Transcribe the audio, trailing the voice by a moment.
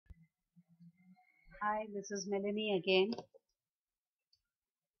Hi, this is Melanie again.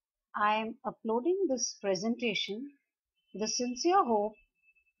 I am uploading this presentation with the sincere hope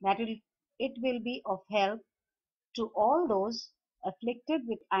that it will be of help to all those afflicted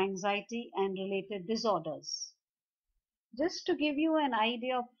with anxiety and related disorders. Just to give you an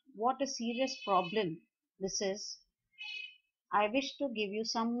idea of what a serious problem this is, I wish to give you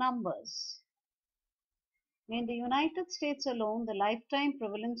some numbers. In the United States alone, the lifetime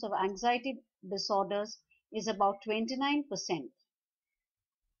prevalence of anxiety disorders is about 29%.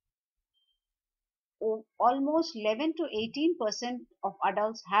 Almost 11 to 18% of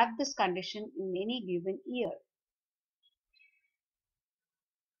adults have this condition in any given year.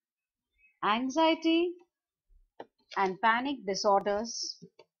 Anxiety and panic disorders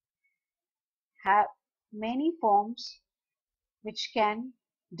have many forms which can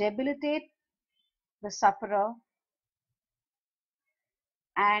debilitate the sufferer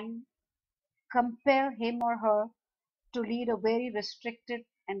and compel him or her to lead a very restricted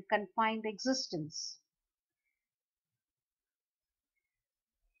and confined existence.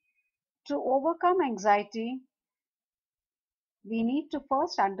 To overcome anxiety, we need to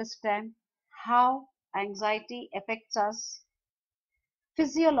first understand how anxiety affects us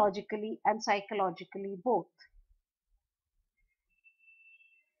physiologically and psychologically both.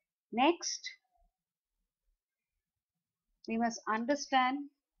 Next, we must understand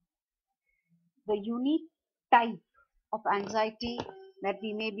the unique type of anxiety that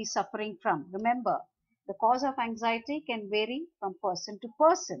we may be suffering from. Remember, the cause of anxiety can vary from person to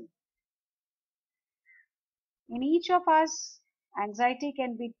person. In each of us, anxiety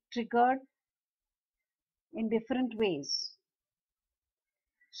can be triggered in different ways.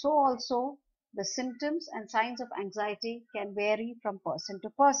 So also, the symptoms and signs of anxiety can vary from person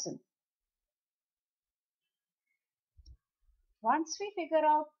to person. Once we figure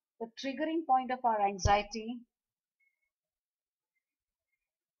out the triggering point of our anxiety,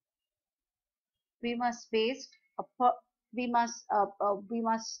 we must base a we must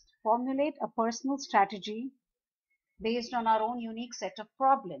formulate a personal strategy based on our own unique set of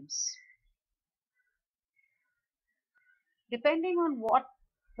problems. Depending on what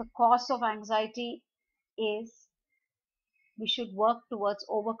the cause of anxiety is, we should work towards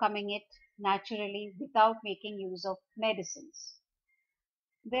overcoming it naturally without making use of medicines.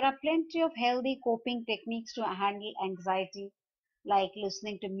 There are plenty of healthy coping techniques to handle anxiety, like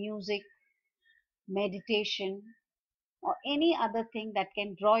listening to music, meditation, or any other thing that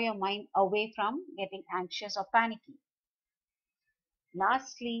can draw your mind away from getting anxious or panicky.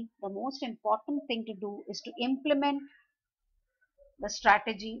 Lastly, the most important thing to do is to implement the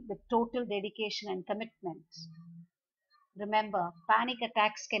strategy with total dedication and commitment. Remember, panic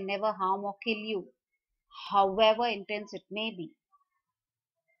attacks can never harm or kill you, however intense it may be.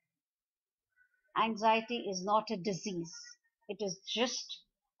 Anxiety is not a disease. It is just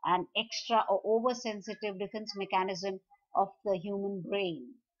an extra or oversensitive defense mechanism of the human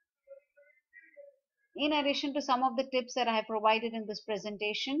brain. In addition to some of the tips that I have provided in this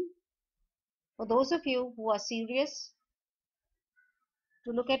presentation, for those of you who are serious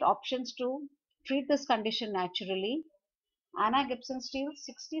to look at options to treat this condition naturally, Anna Gibson Steele's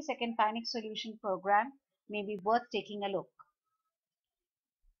 60-second panic solution program may be worth taking a look.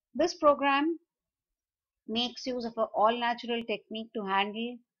 This program makes use of an all-natural technique to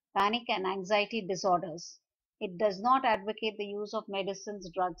handle panic and anxiety disorders. It does not advocate the use of medicines,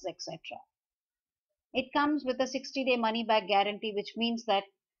 drugs, etc. It comes with a 60-day money-back guarantee, which means that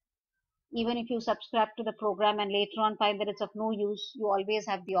even if you subscribe to the program and later on find that it's of no use, you always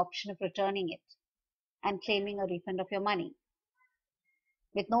have the option of returning it and claiming a refund of your money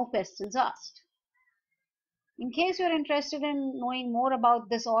with no questions asked. In case you're interested in knowing more about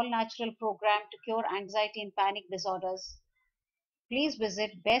this all-natural program to cure anxiety and panic disorders, please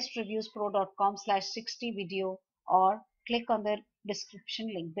visit bestreviewspro.com/60video or click on the description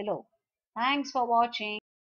link below. Thanks for watching.